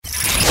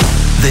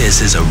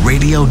This is a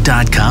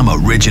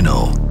Radio.com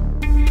original.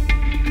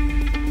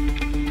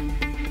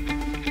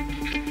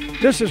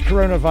 This is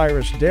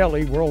Coronavirus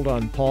Daily, World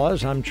on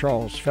Pause. I'm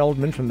Charles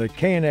Feldman from the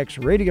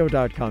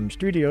KNXRadio.com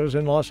studios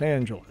in Los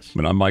Angeles.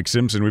 And I'm Mike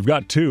Simpson. We've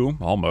got two,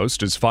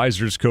 almost, as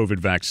Pfizer's COVID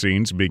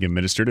vaccines being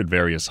administered at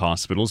various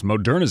hospitals.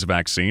 Moderna's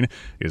vaccine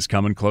is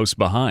coming close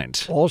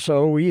behind.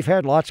 Also, we've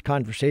had lots of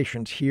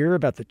conversations here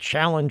about the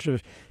challenge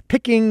of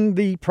picking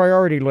the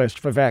priority list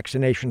for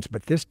vaccinations,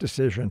 but this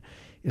decision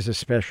is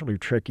especially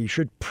tricky.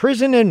 Should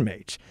prison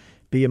inmates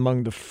be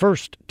among the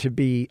first to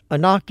be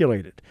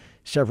inoculated?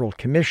 Several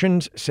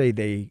commissions say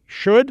they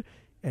should,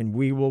 and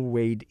we will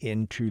wade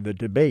into the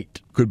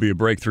debate. Could be a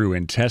breakthrough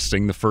in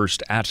testing. The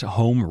first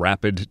at-home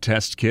rapid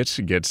test kit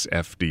gets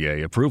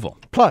FDA approval.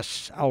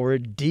 Plus, our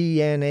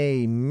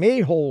DNA may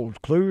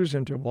hold clues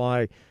into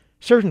why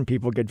certain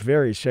people get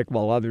very sick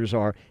while others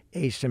are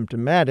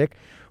asymptomatic.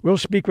 We'll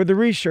speak with a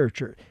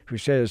researcher who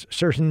says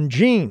certain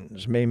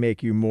genes may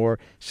make you more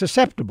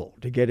susceptible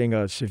to getting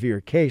a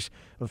severe case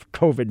of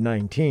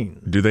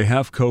COVID-19. Do they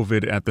have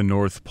COVID at the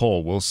North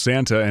Pole? Will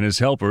Santa and his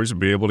helpers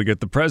be able to get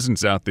the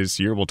presents out this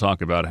year? We'll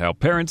talk about how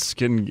parents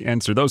can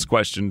answer those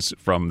questions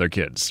from their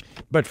kids.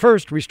 But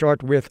first, we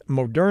start with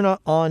Moderna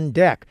on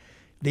deck.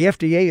 The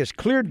FDA has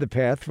cleared the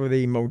path for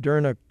the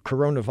Moderna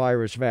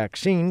coronavirus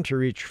vaccine to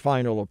reach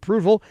final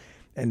approval,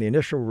 and the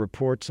initial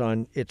reports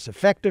on its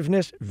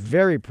effectiveness,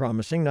 very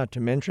promising, not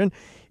to mention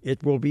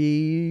it will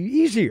be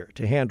easier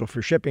to handle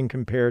for shipping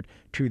compared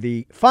to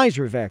the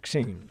Pfizer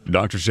vaccine.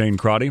 Dr. Shane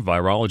Crotty,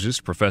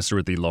 virologist, professor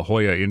at the La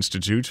Jolla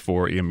Institute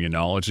for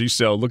Immunology.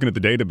 So looking at the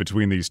data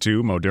between these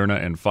two,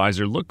 Moderna and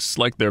Pfizer, looks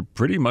like they're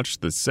pretty much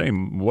the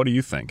same. What do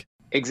you think?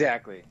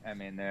 Exactly. I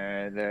mean,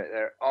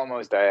 they're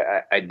almost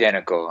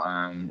identical.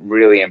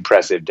 Really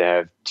impressive to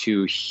have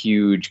two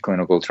huge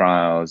clinical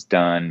trials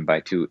done by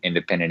two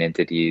independent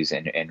entities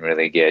and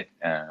really get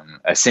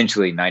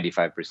essentially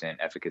 95%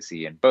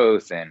 efficacy in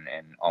both and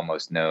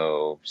almost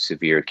no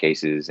severe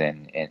cases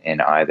in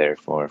either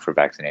for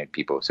vaccinated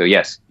people. So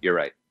yes, you're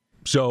right.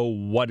 So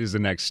what is the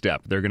next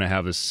step? They're going to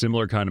have a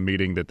similar kind of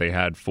meeting that they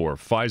had for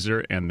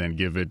Pfizer and then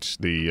give it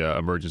the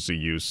emergency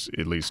use,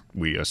 at least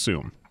we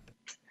assume.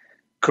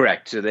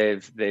 Correct. So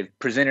they've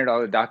presented all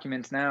the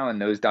documents now,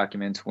 and those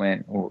documents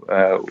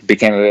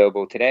became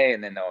available today,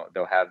 and then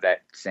they'll have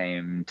that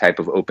same type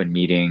of open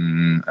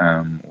meeting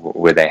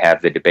where they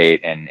have the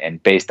debate,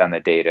 and based on the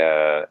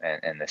data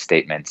and the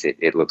statements,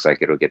 it looks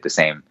like it'll get the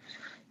same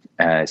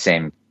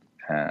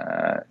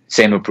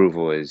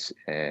approval as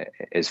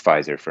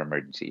Pfizer for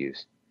emergency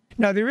use.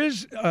 Now, there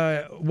is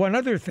one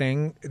other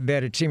thing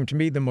that it seemed to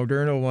me the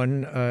Moderna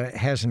one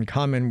has in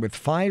common with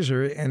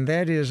Pfizer, and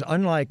that is,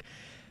 unlike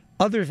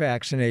other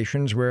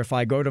vaccinations where if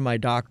I go to my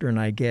doctor and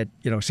I get,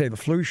 say the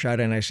flu shot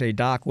and I say,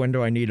 Doc, when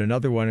do I need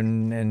another one?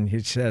 And he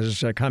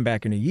says, come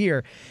back in a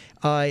year.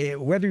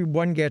 Whether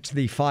one gets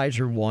the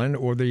Pfizer one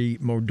or the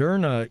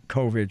Moderna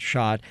COVID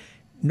shot,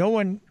 no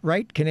one,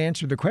 can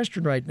answer the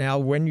question right now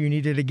when you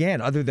need it again,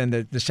 other than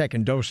the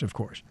second dose, of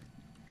course.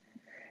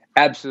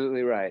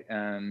 Absolutely right.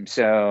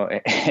 So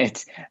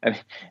it's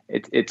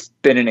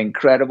been an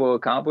incredible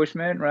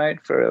accomplishment, right?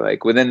 For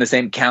within the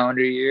same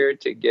calendar year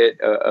to get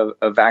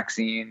a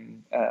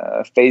vaccine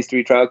phase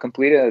 3 trial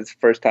completed. It's the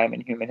first time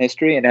in human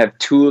history, and have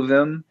two of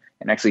them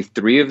and actually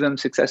three of them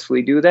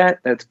successfully do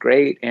that. That's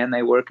great, and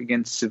they work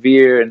against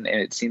severe, and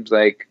it seems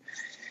like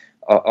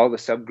all the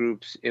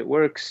subgroups it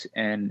works.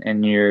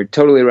 And you're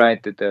totally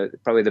right that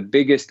probably the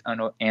biggest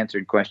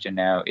unanswered question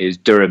now is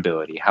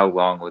durability. How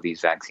long will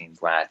these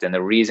vaccines last? And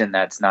the reason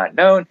that's not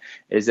known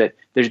is that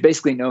there's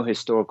basically no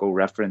historical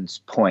reference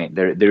point.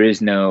 There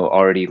is no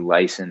already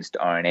licensed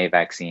RNA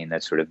vaccine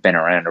that's sort of been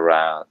around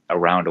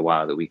a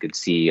while that we could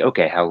see,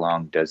 okay, how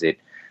long does it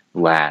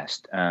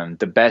last?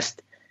 The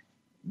best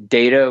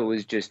data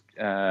was just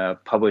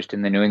published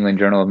in the New England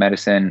Journal of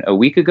Medicine a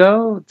week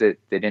ago that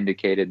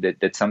indicated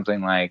that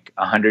something like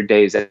 100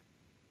 days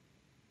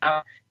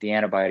out, the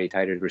antibody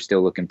titers were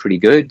still looking pretty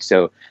good.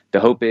 So the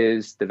hope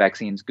is the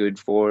vaccine's good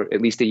for at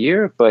least a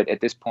year, but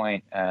at this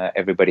point,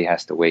 everybody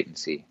has to wait and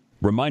see.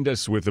 Remind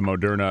us with the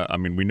Moderna, I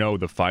mean, we know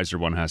the Pfizer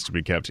one has to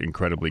be kept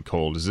incredibly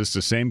cold. Is this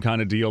the same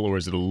kind of deal, or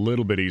is it a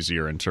little bit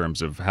easier in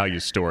terms of how you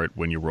store it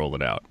when you roll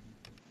it out?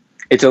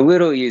 It's a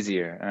little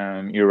easier.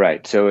 You're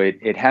right. So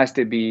it has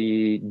to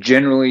be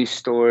generally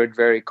stored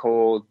very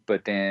cold,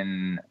 but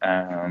then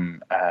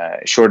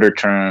shorter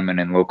term and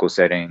in local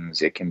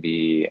settings, it can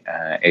be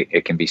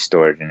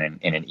stored in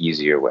an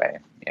easier way.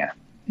 Yeah.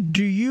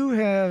 Do you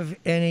have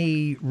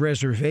any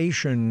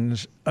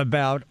reservations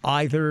about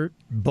either,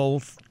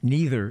 both,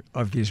 neither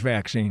of these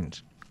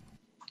vaccines?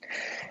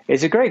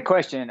 It's a great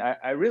question.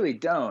 I really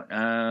don't.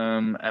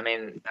 RNA,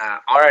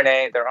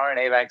 they're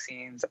RNA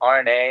vaccines.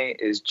 RNA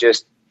is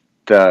just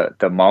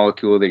the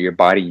molecule that your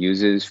body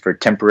uses for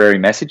temporary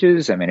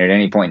messages. I mean, at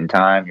any point in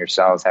time, your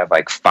cells have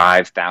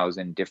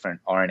 5,000 different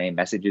RNA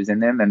messages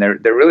in them, and they're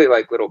really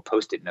like little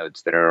Post-it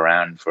notes that are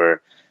around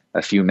for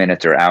a few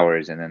minutes or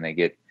hours, and then they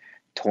get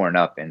torn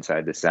up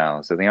inside the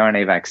cell. So the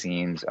RNA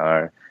vaccines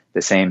are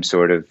the same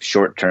sort of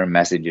short-term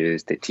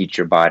messages to teach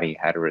your body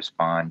how to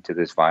respond to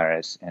this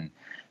virus. And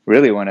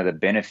really one of the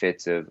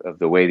benefits of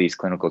the way these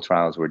clinical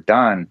trials were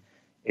done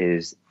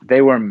is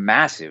they were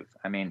massive.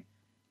 I mean,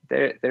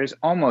 there's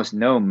almost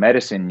no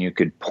medicine you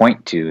could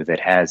point to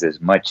that has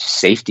as much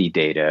safety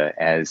data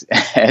as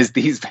as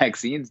these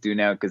vaccines do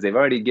now, because they've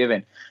already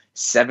given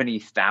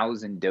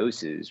 70,000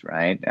 doses,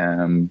 right?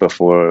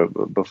 Before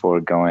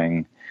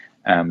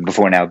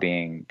now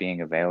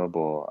being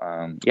available.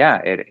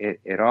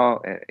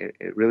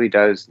 It really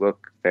does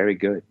look very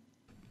good.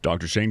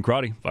 Dr. Shane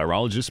Crotty,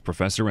 virologist,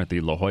 professor at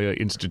the La Jolla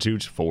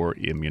Institute for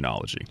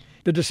Immunology.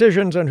 The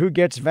decisions on who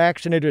gets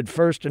vaccinated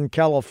first in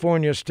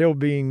California still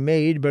being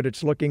made, but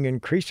it's looking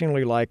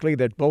increasingly likely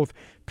that both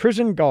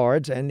prison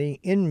guards and the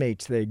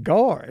inmates they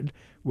guard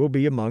will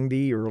be among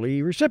the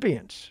early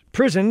recipients.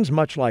 Prisons,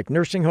 much like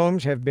nursing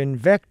homes, have been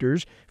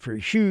vectors for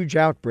huge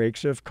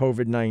outbreaks of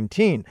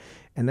COVID-19.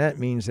 And that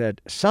means that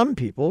some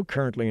people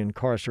currently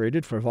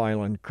incarcerated for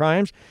violent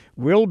crimes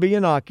will be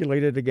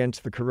inoculated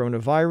against the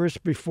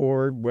coronavirus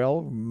before,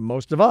 well,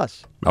 most of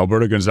us.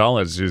 Alberto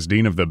Gonzalez is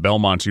dean of the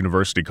Belmont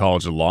University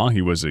College of Law.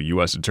 He was a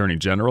U.S. Attorney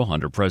General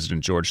under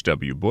President George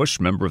W. Bush,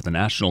 member of the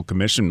National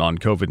Commission on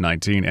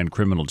COVID-19 and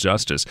Criminal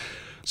Justice.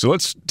 So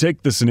let's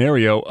take the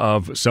scenario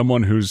of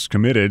someone who's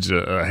committed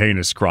a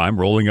heinous crime,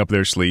 rolling up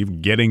their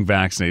sleeve, getting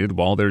vaccinated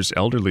while there's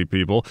elderly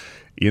people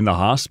in the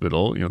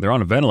hospital. You know, they're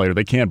on a ventilator.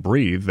 They can't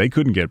breathe. They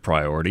couldn't get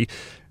priority.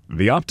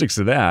 The optics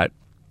of that,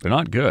 they're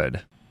not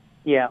good.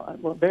 Yeah,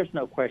 well, there's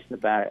no question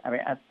about it. I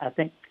mean, I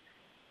think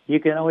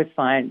you can always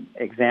find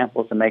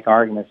examples and make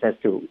arguments as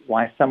to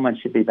why someone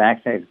should be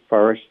vaccinated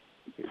first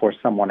before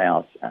someone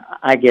else.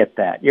 I get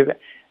that.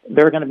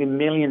 There are going to be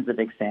millions of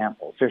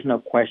examples. There's no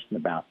question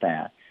about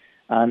that.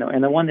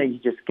 And the one that you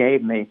just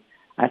gave me,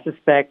 I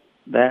suspect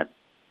that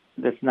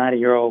this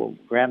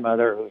 90-year-old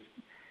grandmother who's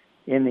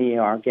in the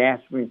ER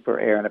gasping for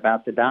air and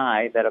about to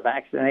die, that a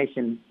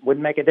vaccination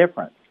wouldn't make a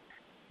difference.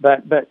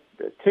 But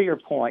to your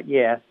point,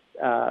 yes,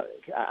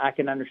 I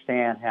can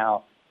understand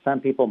how some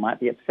people might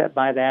be upset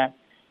by that.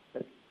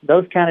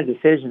 Those kind of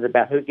decisions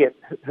about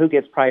who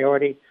gets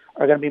priority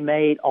are going to be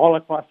made all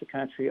across the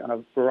country on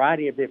a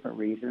variety of different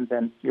reasons.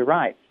 And you're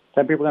right.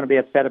 Some people are going to be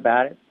upset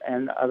about it,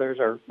 and others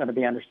are going to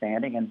be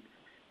understanding.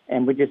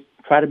 And we just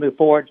try to move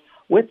forward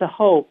with the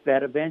hope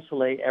that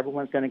eventually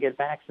everyone's going to get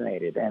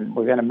vaccinated, and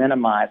we're going to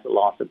minimize the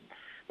loss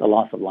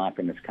of life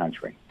in this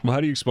country. Well,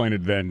 how do you explain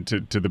it then to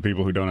the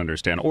people who don't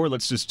understand? Or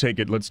let's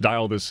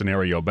dial this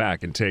scenario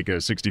back and take a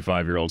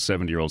 65-year-old,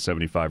 70-year-old,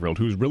 75-year-old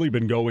who's really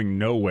been going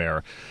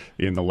nowhere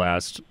in the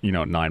last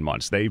 9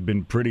 months. They've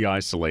been pretty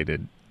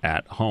isolated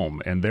at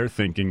home, and they're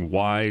thinking,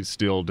 why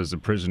still does a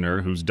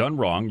prisoner who's done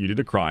wrong, you did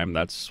a crime,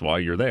 that's why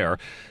you're there,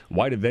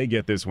 why did they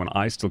get this when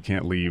I still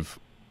can't leave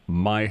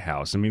my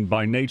house? I mean,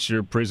 by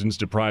nature, prisons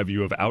deprive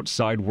you of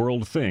outside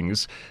world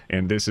things,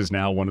 and this is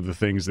now one of the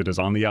things that is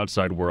on the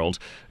outside world,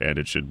 and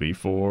it should be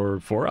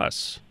for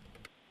us.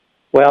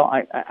 Well,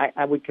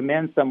 I would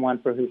commend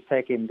someone who's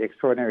taking the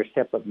extraordinary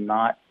step of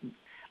not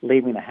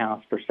leaving the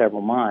house for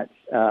several months.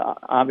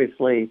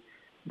 Obviously,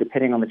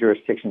 depending on the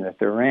jurisdiction that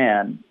they're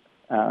in,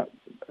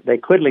 they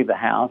could leave the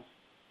house,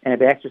 and if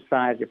they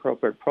exercise the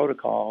appropriate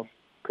protocols,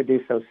 could do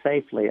so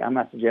safely. I'm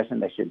not suggesting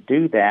they should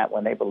do that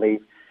when they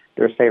believe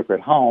they're safer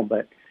at home,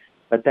 but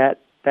that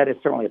is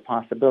certainly a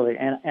possibility.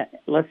 And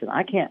listen,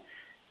 I can't.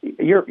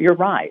 You're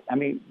right. I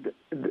mean,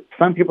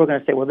 some people are going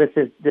to say, well, this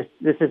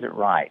isn't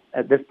right.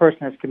 This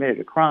person has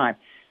committed a crime.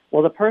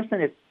 Well,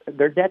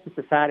 their debt to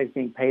society is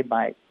being paid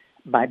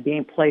by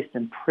being placed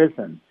in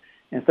prison.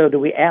 And so, do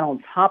we add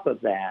on top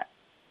of that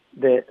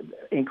the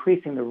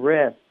increasing the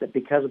risk that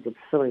because of the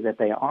facility that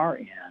they are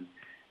in,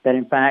 that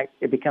in fact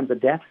it becomes a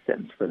death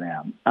sentence for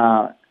them?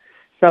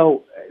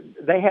 So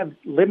they have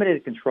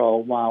limited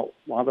control while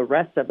the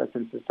rest of us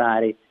in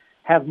society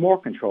have more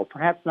control,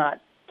 perhaps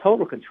not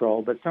total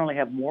control, but certainly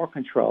have more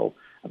control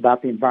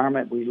about the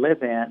environment we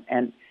live in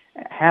and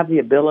have the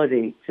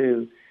ability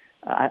to,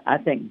 I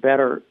think,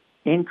 better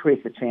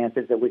increase the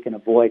chances that we can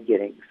avoid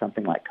getting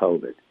something like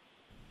COVID.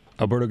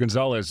 Alberto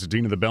Gonzalez,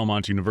 dean of the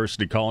Belmont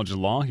University College of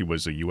Law. He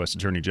was a U.S.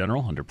 Attorney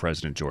General under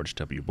President George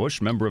W.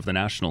 Bush, member of the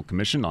National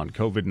Commission on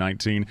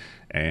COVID-19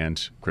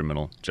 and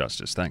Criminal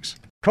Justice. Thanks.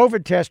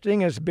 COVID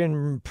testing has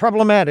been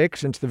problematic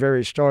since the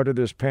very start of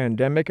this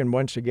pandemic, and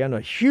once again,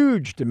 a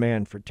huge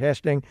demand for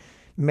testing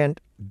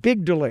meant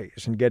big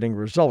delays in getting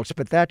results.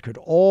 But that could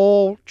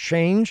all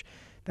change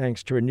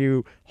thanks to a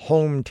new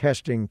home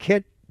testing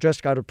kit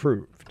just got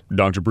approved.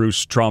 Dr.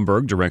 Bruce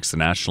Tromberg directs the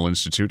National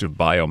Institute of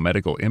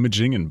Biomedical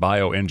Imaging and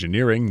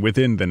Bioengineering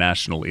within the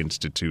National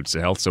Institutes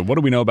of Health. So what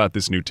do we know about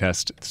this new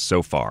test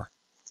so far?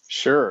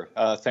 Sure.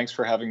 Thanks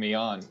for having me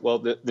on. Well,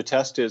 the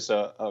test is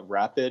a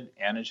rapid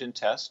antigen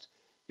test.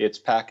 It's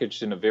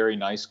packaged in a very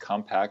nice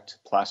compact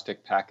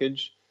plastic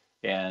package,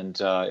 and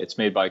it's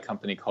made by a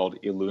company called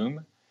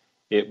Illume.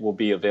 It will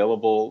be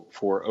available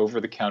for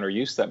over-the-counter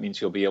use. That means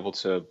you'll be able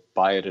to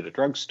buy it at a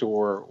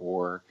drugstore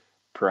or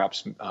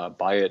perhaps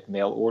buy it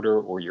mail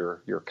order, or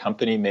your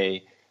company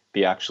may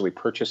be actually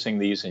purchasing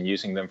these and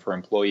using them for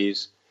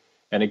employees.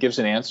 and it gives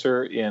an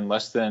answer in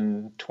less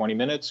than 20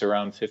 minutes,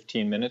 around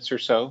 15 minutes or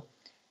so,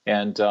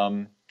 and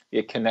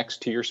it connects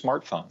to your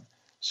smartphone.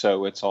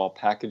 So it's all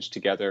packaged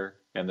together,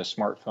 and the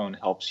smartphone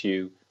helps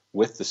you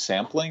with the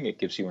sampling. It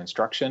gives you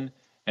instruction,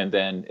 and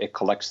then it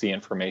collects the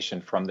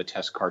information from the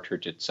test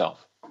cartridge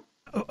itself.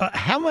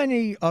 How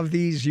many of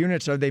these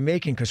units are they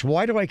making? Because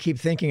why do I keep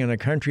thinking in a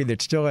country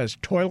that still has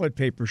toilet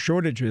paper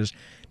shortages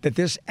that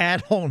this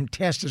at-home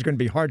test is going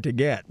to be hard to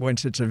get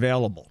once it's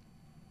available?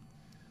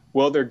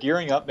 Well, they're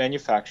gearing up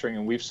manufacturing,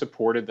 and we've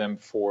supported them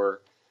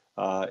for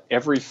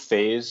every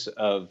phase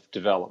of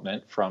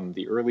development, from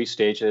the early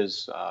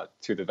stages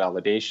through the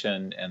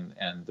validation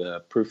and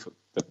the proof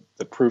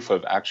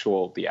of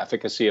the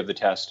efficacy of the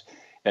test,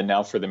 and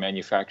now for the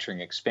manufacturing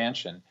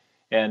expansion.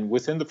 And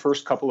within the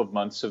first couple of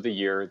months of the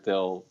year,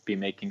 they'll be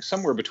making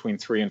somewhere between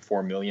 3 and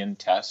 4 million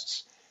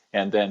tests,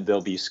 and then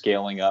they'll be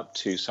scaling up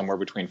to somewhere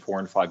between 4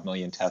 and 5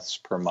 million tests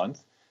per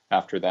month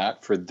after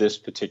that for this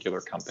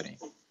particular company.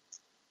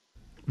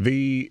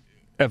 The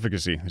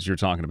efficacy, as you're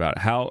talking about,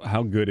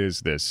 how good is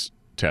this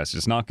test?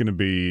 It's not going to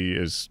be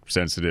as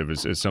sensitive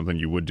as something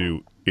you would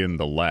do in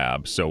the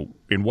lab. So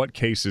in what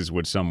cases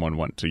would someone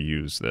want to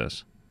use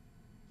this?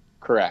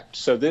 Correct.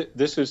 So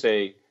this is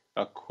a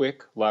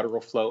quick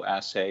lateral flow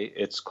assay.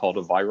 It's called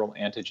a viral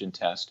antigen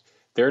test.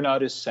 They're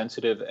not as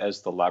sensitive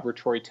as the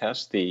laboratory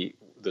tests, the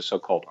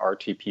so-called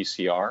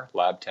RT-PCR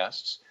lab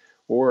tests,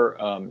 or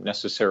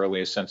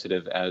necessarily as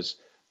sensitive as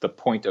the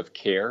point of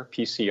care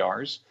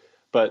PCRs.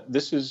 But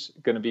this is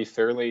going to be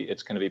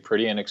it's going to be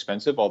pretty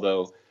inexpensive,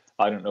 although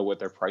I don't know what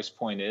their price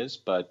point is,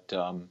 but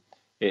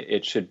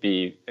it should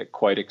be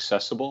quite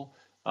accessible,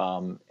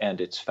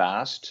 and it's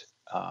fast,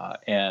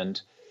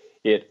 and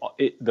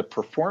the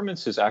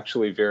performance is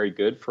actually very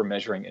good for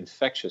measuring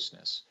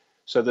infectiousness.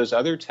 So those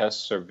other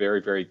tests are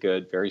very, very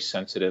good, very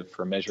sensitive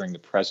for measuring the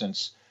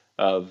presence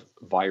of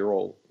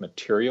viral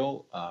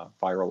material,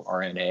 viral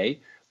RNA,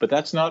 but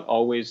that's not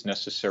always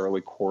necessarily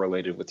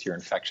correlated with your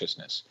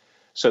infectiousness.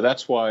 So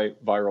that's why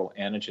viral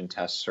antigen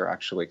tests are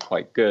actually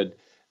quite good.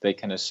 They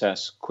can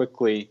assess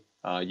quickly.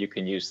 You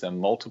can use them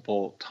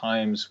multiple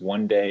times,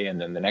 one day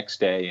and then the next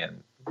day,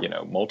 and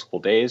multiple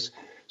days.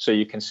 So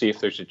you can see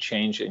if there's a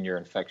change in your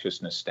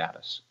infectiousness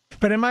status.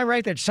 But am I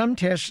right that some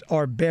tests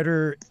are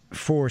better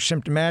for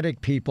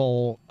symptomatic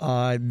people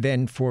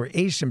than for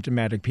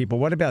asymptomatic people?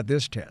 What about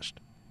this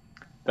test?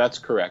 That's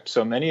correct.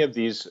 So many of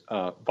these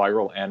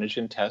viral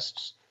antigen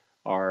tests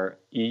are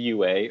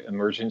EUA,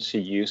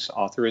 emergency use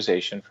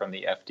authorization from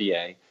the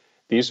FDA.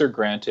 These are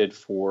granted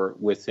for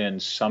within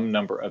some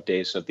number of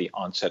days of the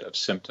onset of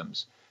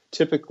symptoms,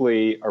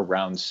 typically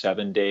around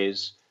 7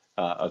 days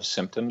of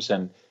symptoms.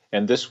 And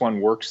this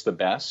one works the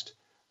best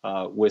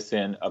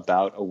within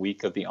about a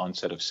week of the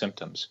onset of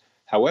symptoms.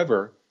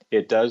 However,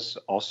 it does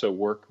also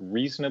work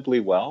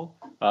reasonably well,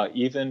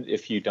 even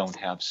if you don't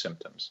have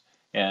symptoms.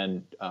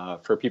 And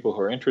for people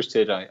who are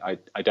interested, I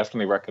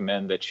definitely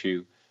recommend that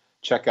you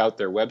check out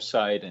their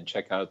website and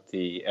check out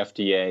the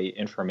FDA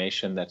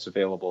information that's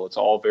available. It's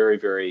all very,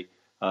 very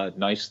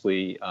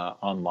nicely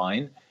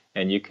online,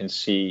 and you can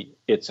see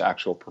its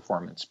actual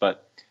performance.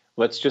 But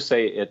let's just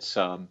say it's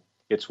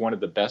one of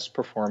the best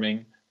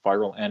performing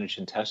viral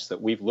antigen tests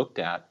that we've looked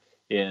at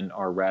in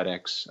our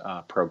RADx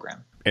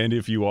program. And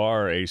if you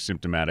are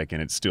asymptomatic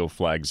and it still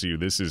flags you,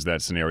 this is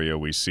that scenario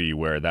we see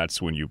where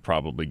that's when you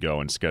probably go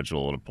and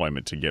schedule an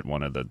appointment to get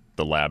one of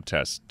the lab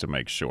tests to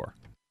make sure.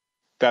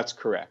 That's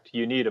correct.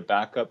 You need a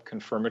backup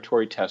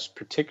confirmatory test,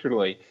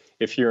 particularly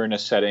if you're in a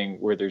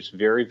setting where there's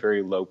very,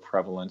 very low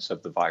prevalence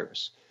of the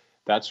virus.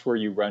 That's where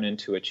you run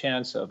into a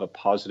chance of a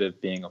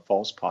positive being a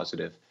false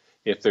positive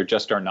if there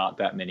just are not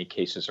that many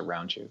cases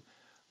around you.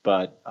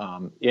 But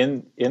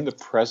in the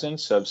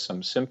presence of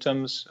some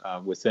symptoms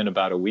within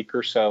about a week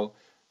or so,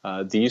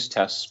 these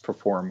tests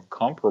perform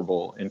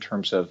comparable in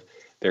terms of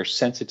their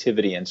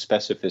sensitivity and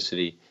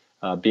specificity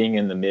being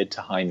in the mid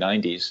to high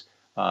 90s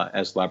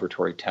as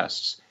laboratory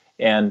tests.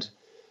 And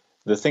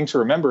the thing to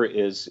remember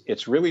is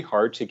it's really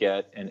hard to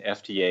get an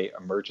FDA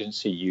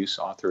emergency use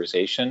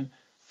authorization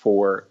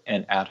for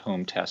an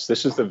at-home test.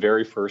 This is the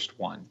very first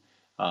one,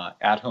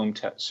 at-home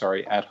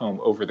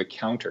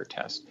over-the-counter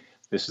test.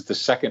 This is the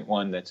second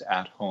one that's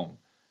at home.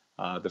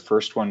 The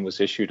first one was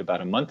issued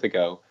about a month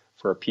ago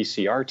for a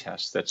PCR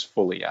test that's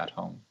fully at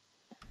home.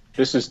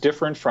 This is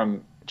different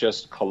from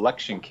just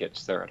collection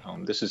kits that are at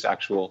home. This is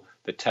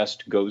the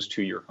test goes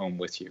to your home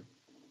with you.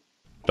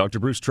 Dr.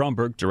 Bruce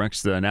Tromberg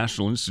directs the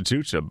National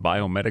Institute of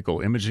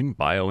Biomedical Imaging,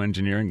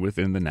 Bioengineering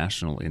within the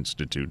National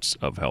Institutes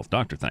of Health.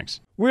 Doctor, thanks.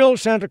 Will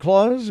Santa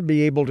Claus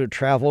be able to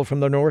travel from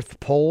the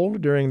North Pole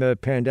during the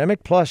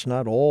pandemic? Plus,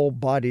 not all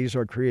bodies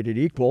are created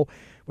equal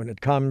when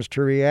it comes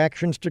to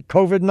reactions to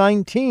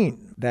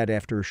COVID-19. That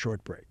after a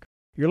short break.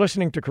 You're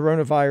listening to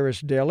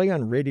Coronavirus Daily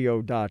on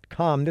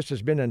radio.com. This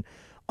has been an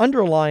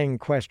underlying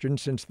question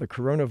since the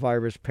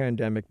coronavirus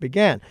pandemic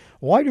began.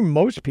 Why do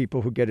most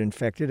people who get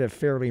infected have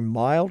fairly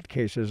mild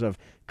cases of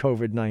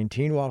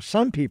COVID-19, while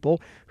some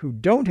people who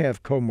don't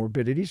have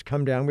comorbidities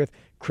come down with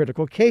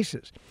critical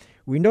cases?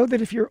 We know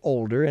that if you're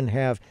older and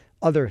have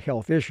other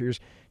health issues,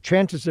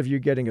 chances of you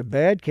getting a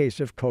bad case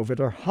of COVID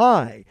are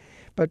high.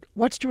 But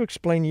what's to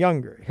explain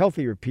younger,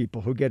 healthier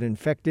people who get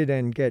infected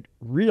and get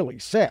really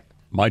sick?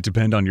 Might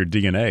depend on your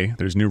DNA.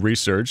 There's new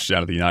research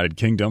out of the United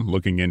Kingdom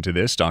looking into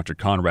this. Dr.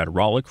 Conrad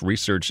Rollick,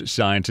 research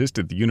scientist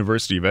at the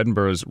University of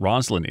Edinburgh's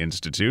Roslin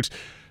Institute.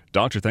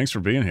 Doctor, thanks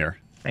for being here.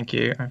 Thank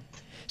you. Glad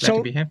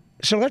to be here.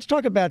 So let's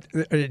talk about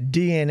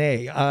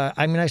DNA.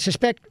 I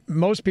suspect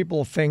most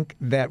people think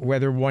that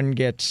whether one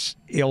gets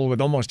ill with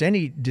almost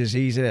any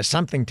disease, it has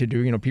something to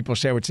do. People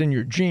say, it's in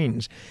your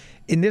genes.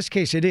 In this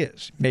case, it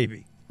is,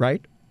 maybe,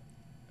 right?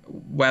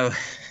 Well,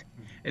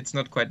 it's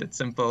not quite that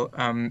simple.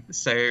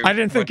 So I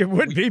didn't think it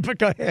would be, but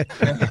go ahead.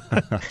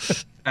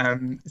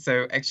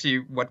 So actually,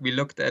 what we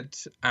looked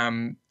at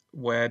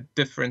were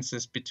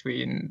differences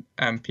between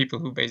people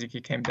who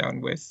basically came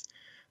down with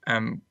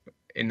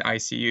in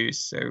ICUs,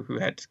 so who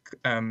had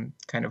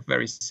kind of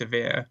very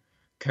severe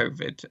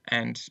COVID,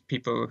 and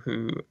people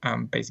who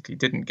basically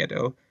didn't get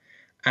ill.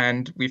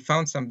 And we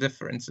found some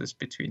differences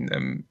between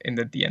them in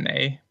the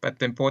DNA. But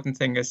the important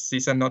thing is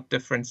these are not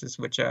differences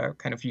which are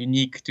kind of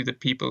unique to the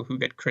people who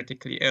get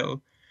critically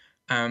ill.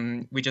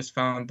 We just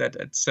found that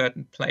at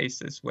certain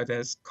places where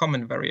there's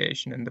common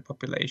variation in the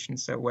population,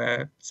 so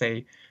where,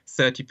 say,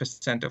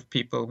 30% of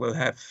people will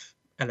have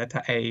a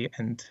letter A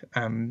and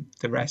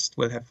the rest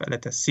will have a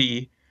letter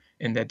C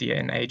in their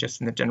DNA, just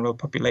in the general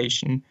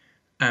population,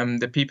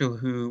 the people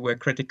who were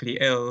critically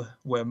ill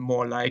were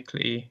more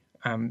likely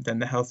than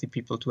the healthy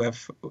people to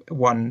have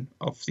one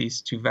of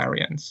these two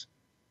variants.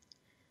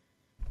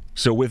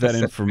 So with that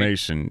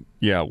information,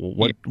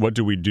 what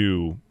do we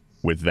do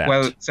with that?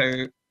 Well,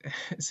 so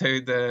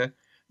the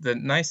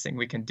nice thing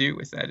we can do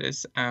with that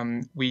is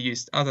we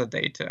used other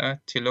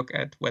data to look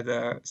at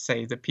whether,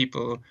 say, the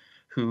people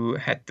who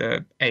had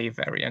the A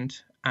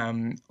variant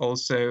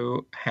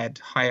also had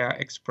higher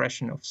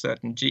expression of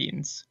certain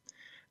genes.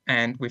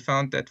 And we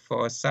found that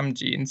for some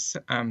genes,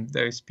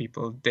 those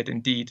people did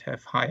indeed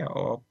have higher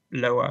or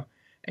lower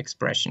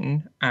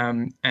expression.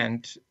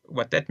 And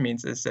what that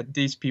means is that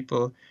these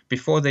people,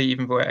 before they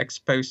even were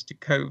exposed to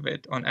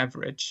COVID on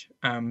average,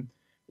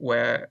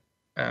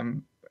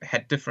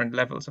 had different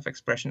levels of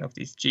expression of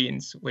these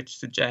genes, which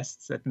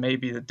suggests that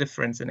maybe the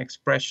difference in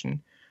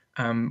expression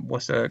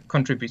was a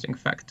contributing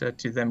factor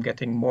to them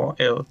getting more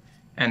ill.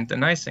 And the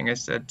nice thing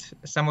is that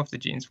some of the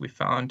genes we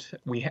found,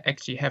 we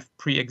actually have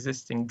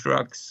pre-existing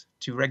drugs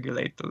to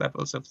regulate the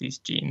levels of these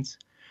genes.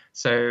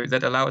 So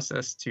that allows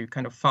us to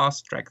kind of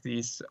fast track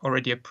these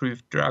already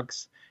approved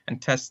drugs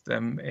and test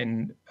them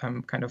in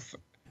kind of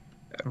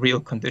real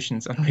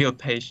conditions on real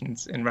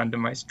patients in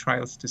randomized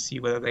trials to see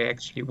whether they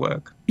actually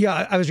work.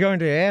 Yeah, I was going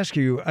to ask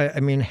you,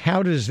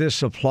 how does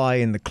this apply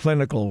in the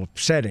clinical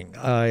setting?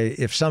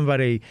 If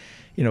somebody,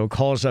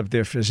 calls up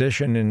their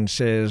physician and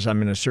says,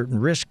 I'm in a certain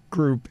risk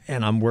group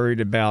and I'm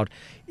worried about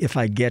if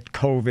I get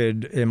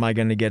COVID, am I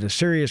going to get a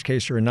serious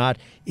case or not?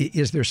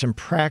 Is there some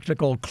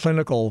practical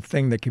clinical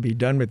thing that can be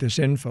done with this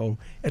info,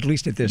 at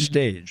least at this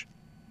stage?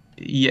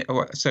 Yeah,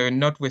 so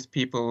not with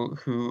people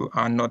who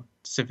are not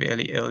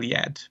severely ill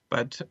yet,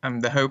 but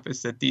the hope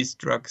is that these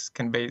drugs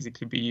can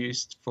basically be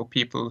used for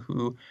people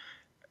who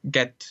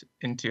get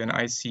into an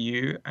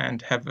ICU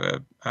and have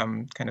a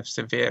kind of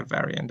severe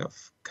variant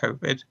of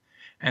COVID,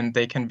 and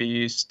they can be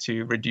used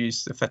to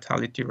reduce the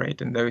fatality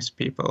rate in those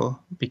people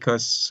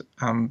because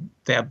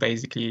they are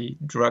basically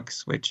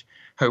drugs which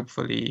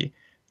hopefully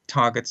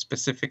target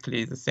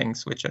specifically the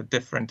things which are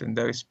different in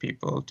those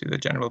people to the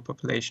general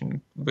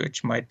population,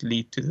 which might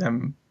lead to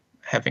them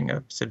having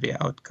a severe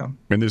outcome.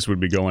 And this would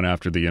be going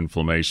after the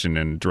inflammation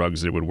and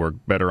drugs that would work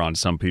better on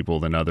some people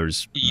than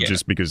others,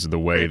 just because of the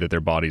way that their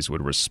bodies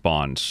would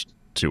respond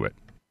to it.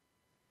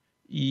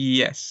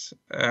 Yes.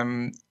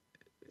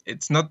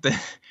 It's not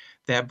that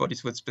their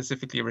bodies would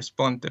specifically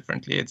respond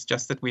differently. It's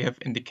just that we have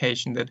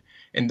indication that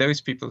in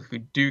those people who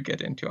do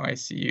get into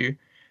ICU,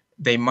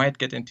 they might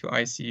get into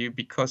ICU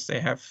because they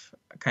have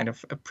kind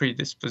of a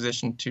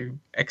predisposition to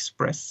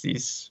express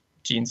these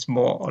genes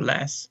more or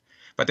less.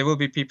 But there will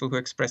be people who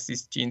express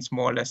these genes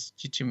more or less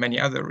due to many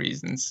other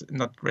reasons,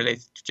 not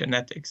related to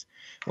genetics.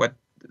 What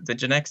the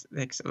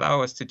genetics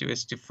allow us to do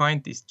is to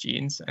find these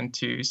genes and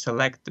to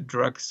select the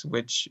drugs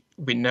which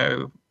we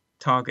know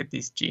target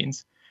these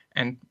genes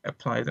and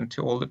apply them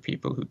to all the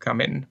people who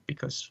come in,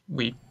 because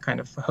we kind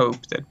of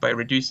hope that by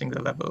reducing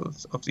the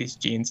levels of these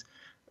genes,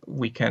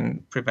 we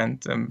can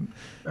prevent them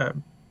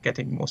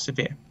getting more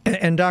severe.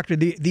 And doctor,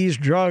 these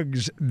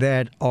drugs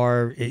that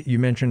are, you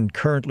mentioned,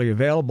 currently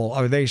available,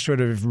 are they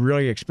sort of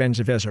really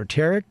expensive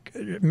esoteric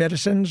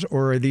medicines,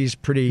 or are these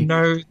pretty...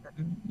 No,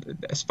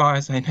 as far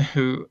as I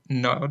know,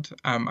 not.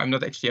 I'm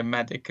not actually a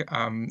medic.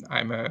 I'm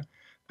a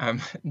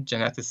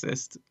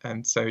geneticist,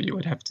 and so you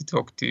would have to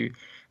talk to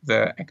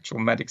the actual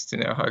medics to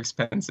know how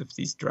expensive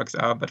these drugs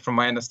are. But from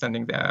my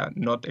understanding, they are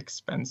not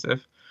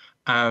expensive.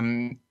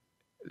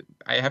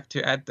 I have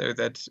to add, though,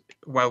 that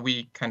while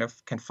we kind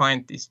of can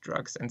find these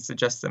drugs and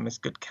suggest them as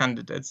good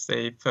candidates,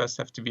 they first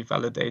have to be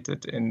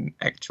validated in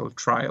actual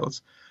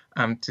trials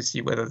to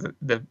see whether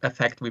the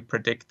effect we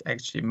predict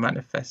actually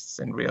manifests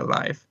in real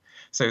life.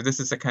 So this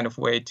is a kind of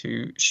way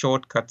to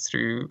shortcut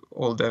through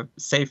all the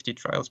safety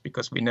trials,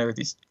 because we know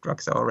these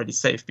drugs are already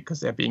safe because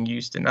they're being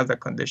used in other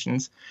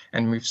conditions,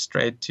 and move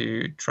straight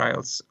to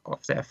trials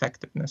of their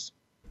effectiveness.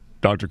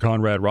 Dr.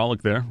 Conrad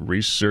Rollick there,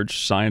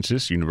 research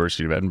scientist,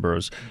 University of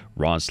Edinburgh's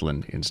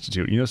Roslin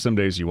Institute. You know, some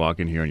days you walk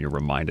in here and you're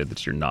reminded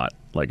that you're not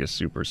like a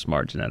super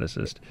smart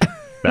geneticist.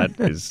 That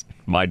is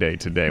my day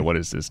today. What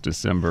is this,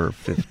 December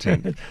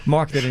 15th?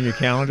 Mark that in your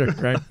calendar,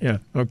 right? Yeah,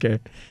 okay.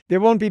 There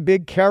won't be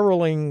big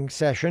caroling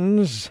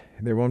sessions.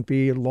 There won't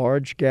be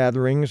large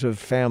gatherings of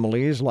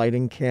families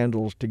lighting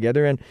candles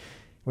together. And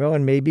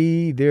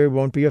maybe there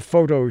won't be a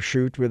photo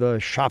shoot with a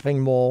shopping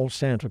mall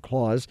Santa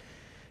Claus.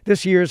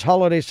 This year's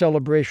holiday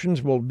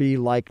celebrations will be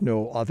like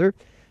no other.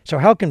 So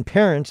how can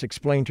parents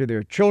explain to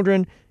their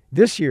children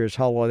this year's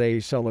holiday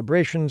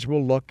celebrations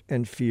will look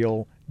and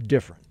feel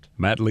different?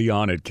 Matt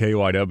Leon at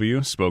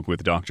KYW spoke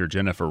with Dr.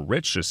 Jennifer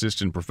Rich,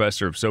 assistant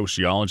professor of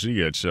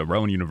sociology at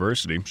Rowan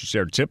University. She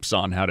shared tips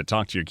on how to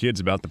talk to your kids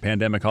about the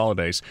pandemic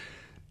holidays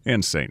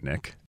and St.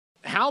 Nick.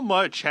 How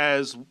much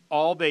has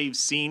all they've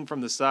seen from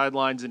the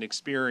sidelines and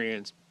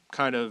experience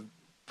kind of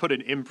put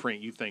an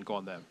imprint, you think,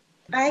 on them?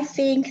 I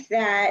think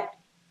that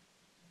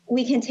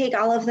we can take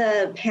all of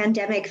the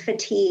pandemic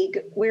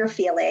fatigue we're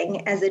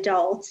feeling as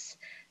adults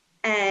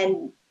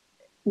and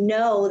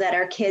know that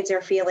our kids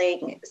are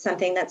feeling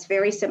something that's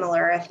very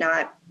similar, if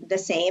not the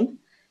same.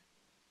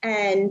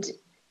 And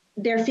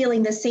they're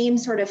feeling the same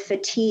sort of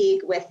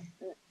fatigue with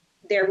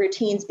their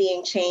routines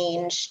being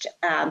changed,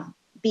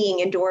 being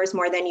indoors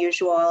more than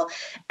usual,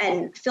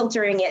 and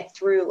filtering it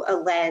through a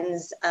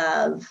lens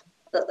of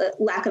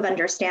lack of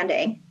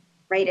understanding,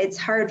 right? It's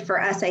hard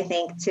for us, I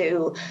think,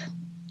 to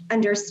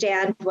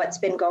understand what's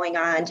been going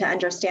on, to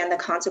understand the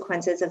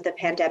consequences of the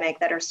pandemic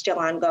that are still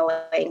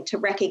ongoing, to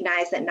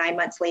recognize that 9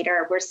 months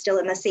later, we're still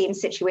in the same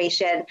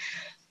situation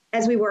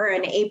as we were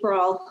in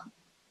April,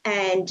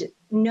 and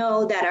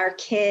know that our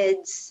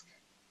kids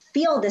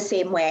feel the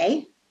same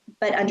way,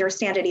 but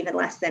understand it even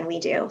less than we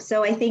do.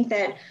 So I think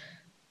that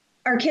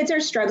our kids are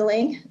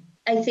struggling.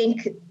 I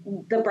think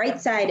the bright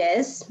side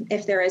is,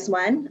 if there is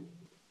one,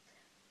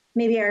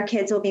 maybe our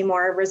kids will be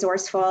more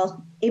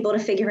resourceful, able to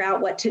figure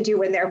out what to do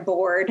when they're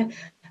bored,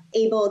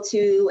 able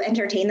to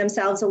entertain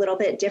themselves a little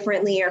bit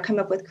differently or come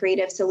up with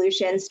creative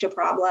solutions to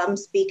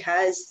problems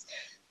because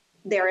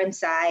they're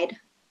inside.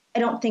 I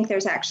don't think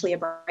there's actually a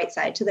bright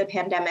side to the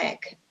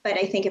pandemic, but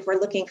I think if we're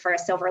looking for a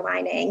silver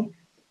lining,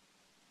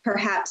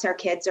 perhaps our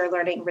kids are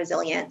learning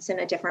resilience in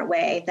a different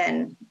way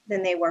than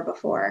they were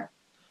before.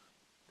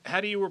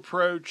 How do you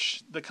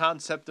approach the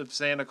concept of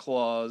Santa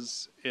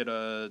Claus in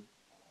a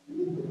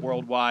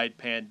worldwide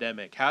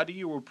pandemic? How do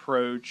you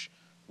approach,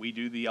 we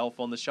do the elf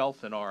on the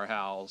shelf in our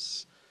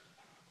house?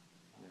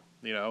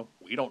 You know,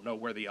 we don't know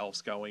where the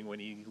elf's going when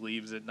he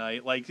leaves at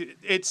night. Like,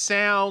 it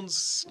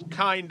sounds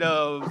kind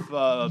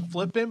of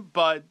flippant,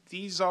 but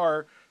these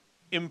are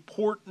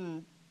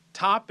important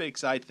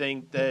topics, I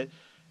think, that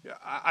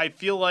I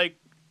feel like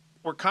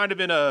we're kind of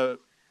in a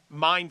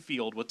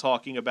minefield with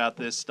talking about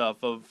this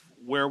stuff of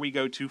where we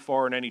go too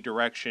far in any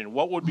direction.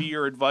 What would be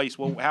your advice?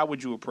 How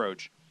would you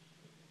approach?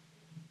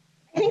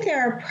 I think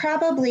there are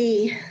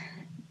probably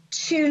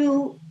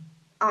two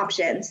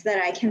options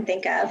that I can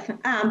think of.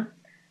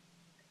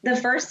 The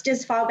first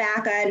is fall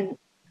back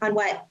on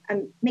what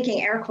I'm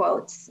making air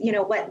quotes,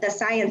 what the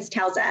science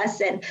tells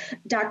us. And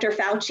Dr.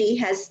 Fauci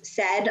has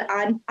said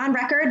on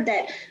record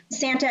that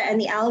Santa and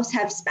the elves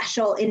have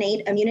special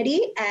innate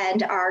immunity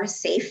and are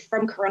safe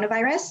from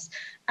coronavirus,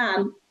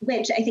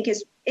 which I think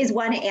is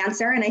one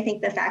answer. And I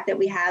think the fact that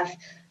we have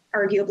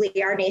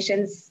arguably our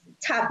nation's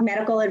top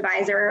medical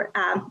advisor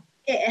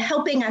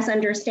helping us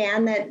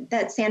understand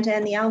that Santa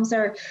and the elves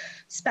are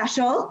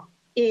special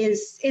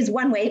is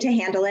one way to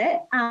handle it.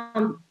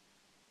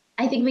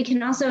 I think we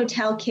can also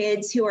tell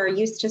kids who are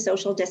used to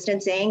social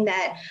distancing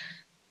that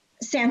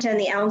Santa and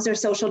the elves are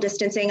social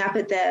distancing up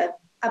at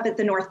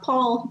the North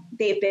Pole.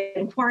 They've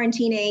been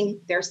quarantining.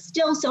 They're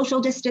still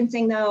social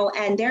distancing though,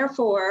 and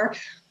therefore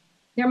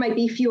there might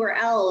be fewer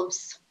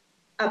elves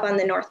up on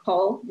the North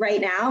Pole right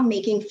now,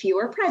 making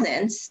fewer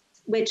presents,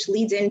 which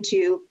leads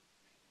into,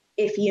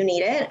 if you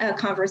need it, a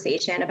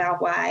conversation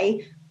about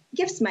why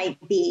gifts might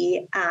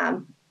be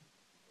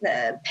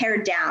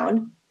pared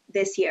down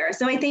this year.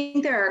 So I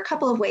think there are a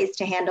couple of ways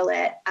to handle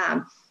it.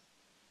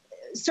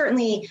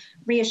 Certainly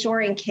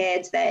reassuring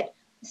kids that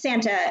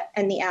Santa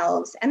and the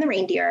elves and the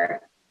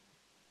reindeer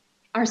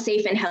are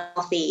safe and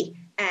healthy,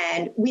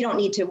 and we don't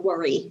need to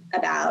worry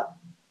about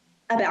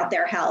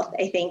their health,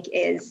 I think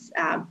is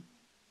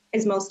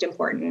most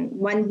important.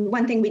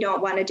 One thing we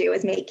don't want to do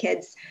is make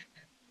kids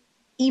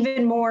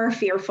even more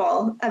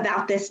fearful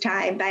about this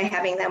time by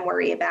having them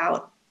worry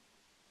about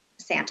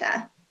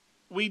Santa.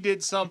 We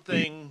did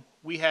something.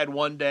 We had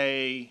one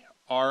day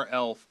our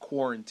elf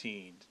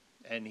quarantined,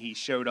 and he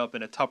showed up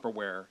in a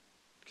Tupperware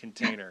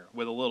container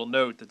with a little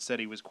note that said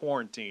he was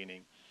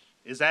quarantining.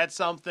 Is that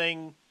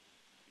something,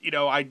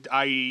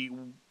 I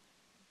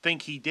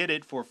think he did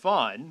it for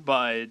fun,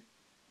 but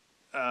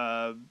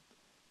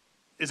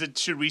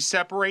should we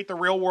separate the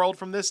real world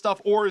from this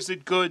stuff, or is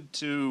it good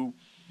to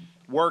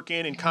work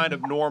in and kind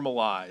of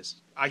normalize?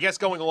 I guess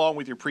going along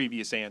with your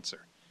previous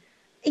answer.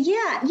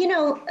 Yeah,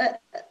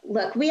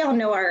 look, we all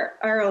know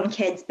our own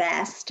kids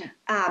best.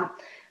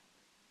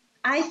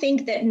 I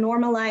think that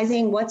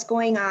normalizing what's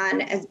going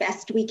on as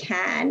best we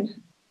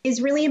can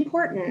is really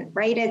important,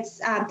 right?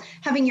 It's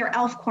having your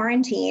ELF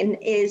quarantine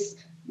is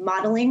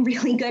modeling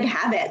really good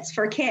habits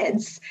for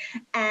kids.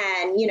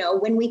 And,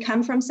 when we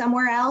come from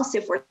somewhere else,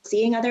 if we're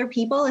seeing other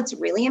people, it's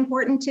really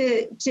important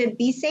to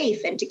be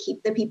safe and to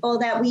keep the people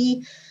that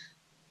we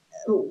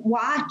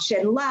watch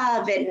and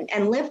love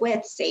and live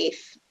with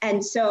safe.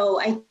 And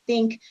so I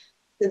think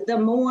the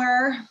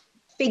more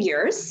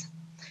figures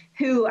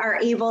who are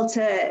able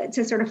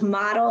to sort of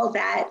model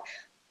that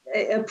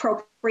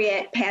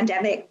appropriate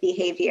pandemic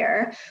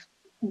behavior,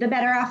 the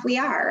better off we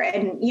are.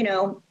 And,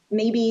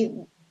 maybe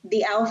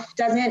the ELF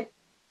doesn't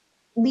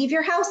leave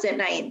your house at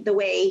night the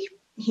way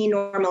he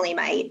normally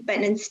might,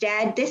 but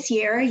instead this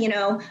year,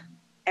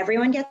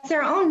 everyone gets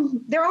their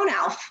own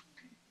ELF.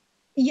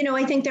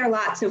 I think there are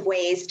lots of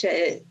ways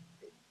to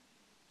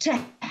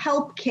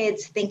help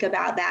kids think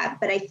about that,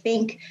 but I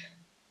think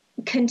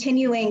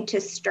continuing to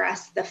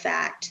stress the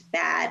fact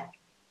that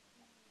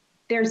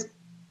there's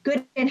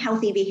good and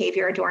healthy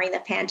behavior during the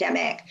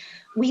pandemic.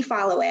 We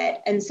follow it,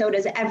 and so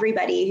does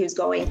everybody who's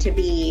going to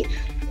be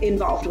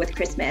involved with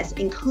Christmas,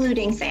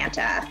 including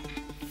Santa,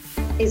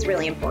 is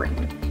really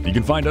important. You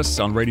can find us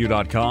on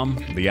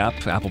radio.com, the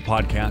app, Apple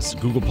Podcasts,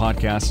 Google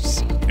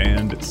Podcasts,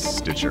 and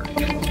Stitcher.